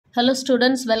Hello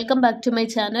students, welcome back to my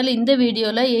channel. In the video,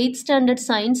 8th standard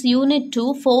science unit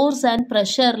 2 force and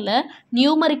pressure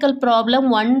numerical problem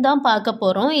 1 தான் பார்க்க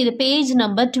போறோம். இது page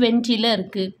number 20 ல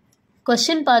இருக்கு.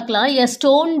 Question பார்க்கலாம். A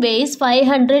stone weighs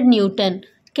 500 Newton.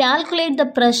 Calculate the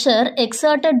pressure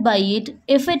exerted by it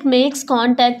if it makes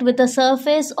contact with a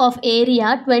surface of area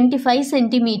 25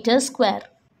 cm square.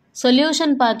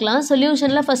 Solution பார்க்கலாம்.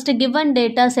 Solutionல first given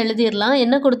data எழுதிரலாம்.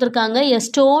 என்ன கொடுத்திருக்காங்க? A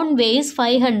stone weighs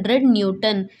 500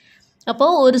 Newton. அப்போ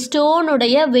ஒரு stone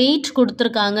உடைய weight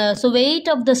கொடுத்திருக்காங்க. So weight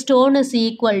of the stone is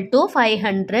equal to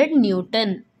 500 Newton.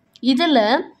 இதுல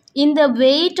இந்த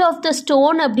weight of the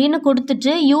stone அப்படின்னு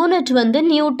கொடுத்துட்டு யூனிட் வந்து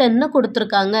நியூட்டன்னு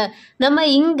கொடுத்திருக்காங்க. நம்ம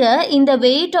இங்க இந்த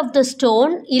weight of the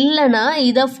stone இல்லனா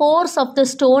இத force of the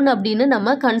stone அப்படின்னு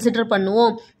நம்ம கன்சிடர்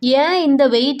பண்ணுவோம். ஏன் இந்த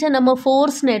weight நம்ம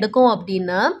forceன்னு எடுக்கும்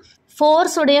அப்படின்னா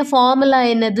force உடைய formula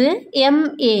என்னது?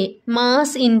 ma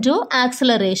mass into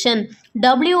acceleration.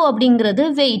 W அப்படிங்கிறது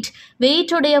weight. weight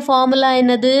உடைய formula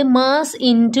என்னது? mass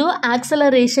into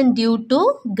acceleration due to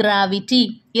gravity.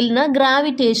 இல்லனா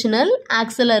gravitational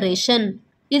acceleration.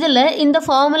 இதுல இந்த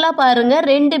formula பாருங்க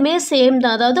ரெண்டுமே சேம்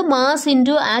தான். அதாவது mass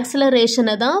into acceleration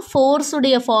தான் force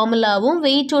உடைய formulaவும்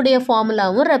weight உடைய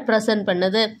formulaவும் represent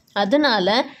பண்ணுது. அதனால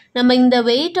நம்ம இந்த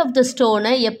weight of the stone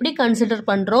எப்படி கன்சிடர்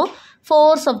பண்றோம்?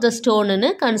 force of the stone னு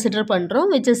கன்சிடர் பண்றோம்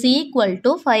which is equal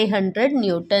to 500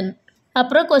 Newton.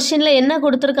 அப்புறம் கொஸ்டின்ல என்ன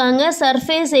கொடுத்திருக்காங்க?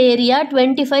 சர்ஃபேஸ் ஏரியா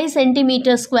 25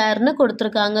 சென்டிமீட்டர் ஸ்கொயர்னு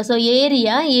கொடுத்திருக்காங்க. So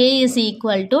area A is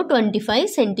equal to 25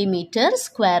 centimetre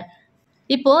square.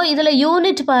 இப்போ இதில்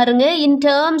யூனிட் பாருங்க இன்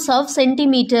டேர்ம்ஸ் ஆஃப்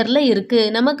சென்டிமீட்டரில் இருக்குது.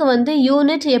 நமக்கு வந்து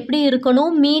யூனிட் எப்படி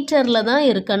இருக்கணும்? மீட்டரில் தான்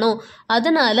இருக்கணும்.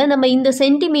 அதனால நம்ம இந்த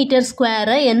சென்டிமீட்டர்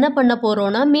ஸ்கொயரை என்ன பண்ண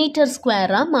போகிறோம்னா மீட்டர்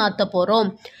ஸ்கொயராக மாற்ற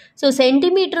போகிறோம். ஸோ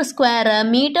சென்டிமீட்டர் ஸ்கொயரை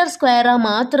மீட்டர் ஸ்கொயராக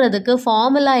மாற்றுறதுக்கு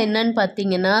ஃபார்முலா என்னன்னு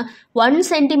பார்த்தீங்கன்னா 1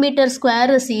 centimetre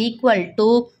square is equal to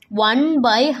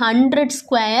 1/100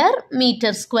 square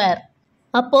metre square.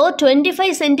 அப்போது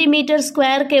 25 சென்டிமீட்டர்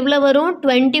ஸ்கொயருக்கு எவ்வளோ வரும்?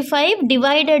 25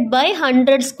 டிவைடட் பை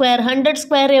 100 ஸ்கொயர். 100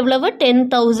 ஸ்கொயர் எவ்வளவு?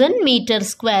 10,000 மீட்டர்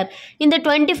ஸ்கொயர். இந்த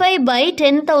 25 பை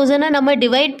 10,000 நம்ம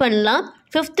டிவைட் பண்ணலாம்.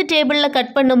 5th டேபிளில்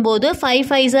கட் பண்ணும்போது 5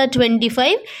 5s are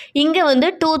 25. இங்கே வந்து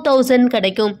 2000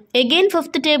 கிடைக்கும். எகெயின்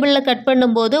 5th டேபிளில் கட்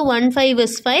பண்ணும்போது 1 5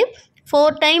 is 5. 4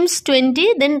 times 20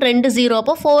 then 2 0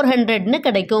 அப்போ 400னு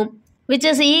கிடைக்கும். which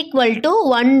is equal to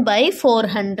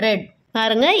 1/400.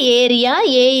 பாருங்க area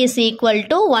A is equal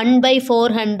to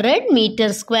 1/400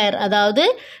 metre square. அதாவது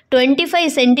 25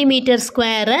 சென்டிமீட்டர்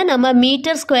ஸ்கொயரை நம்ம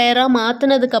மீட்டர் ஸ்கொயராக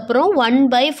மாற்றினதுக்கப்புறம்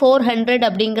 1/400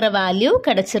 அப்படிங்கிற வேல்யூ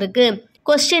கிடச்சிருக்கு.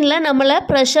 கொஸ்டினில் நம்மளை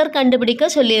ப்ரெஷர் கண்டுபிடிக்க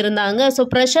சொல்லியிருந்தாங்க. ஸோ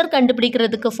ப்ரெஷர்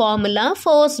கண்டுபிடிக்கிறதுக்கு formula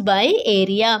force by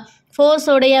area.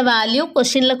 ஃபோர்ஸோடைய value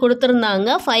கொஸ்டினில் கொடுத்துருந்தாங்க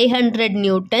 500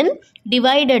 நியூட்டன்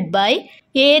டிவைடட் பை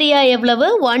ஏரியா எவ்வளவு?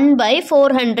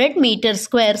 1/400 மீட்டர்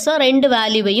ஸ்கொயர். ஸோ ரெண்டு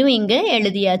வேல்யூவையும் இங்கே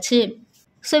எழுதியாச்சு.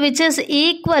 So which is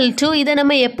equal to இதை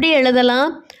நம்ம எப்படி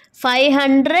எழுதலாம்?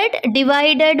 500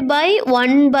 டிவைடட் பை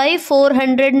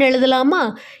 1/400ன்னு எழுதலாமா?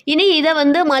 இனி இதை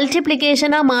வந்து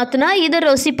மல்டிப்ளிகேஷனாக மாற்றினா இது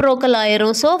ரெசிப்ரோக்கல்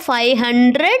ஆயிரும். ஸோ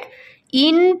 500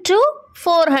 இன்ட்டு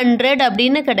 400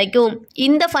 அப்படின்னு கிடைக்கும்.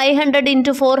 இந்த 500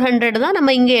 இன்ட்டு 400 தான்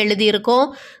நம்ம இங்கே எழுதியிருக்கோம்.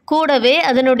 கூடவே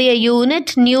அதனுடைய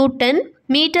யூனிட் நியூட்டன்.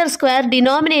 மீட்டர் ஸ்கொயர்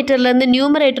டினாமினேட்டர்லேருந்து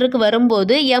நியூமரேட்டருக்கு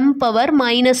வரும்போது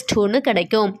m⁻²ன்னு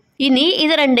கிடைக்கும். இனி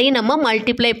இது ரெண்டையும் நம்ம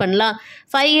மல்டிப்ளை பண்ணலாம்.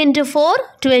 5 × 4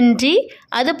 20.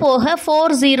 அது போக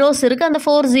 4 zeros இருக்குது. அந்த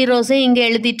 4 zeros இங்கே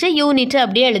எழுதிட்டு யூனிட்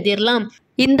அப்படியே எழுதிடலாம்.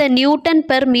 இந்த நியூட்டன்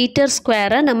பெர் மீட்டர்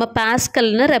ஸ்கொயரை நம்ம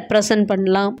பாஸ்கல்னு ரெப்ரசன்ட்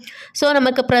பண்ணலாம். ஸோ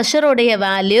நமக்கு ப்ரெஷருடைய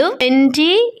வேல்யூ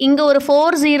 20. இங்கே ஒரு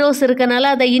 4 zeros இருக்கனால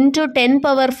அதை இன்ட்டு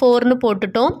 10⁻4ன்னு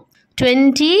போட்டுட்டோம்.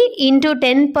 20 ×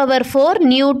 10⁻4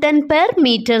 நியூட்டன் பெர்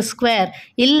மீட்டர் ஸ்கொயர்.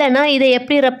 இல்லைனா இதை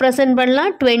எப்படி ரெப்ரசன்ட்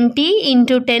பண்ணலாம்? 20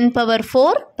 ×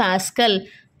 10⁻4 pascal.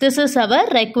 This is our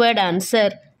required answer.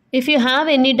 If you have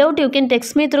any doubt, you can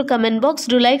text me through comment box.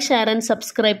 Do like, share and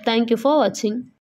subscribe. Thank you for watching.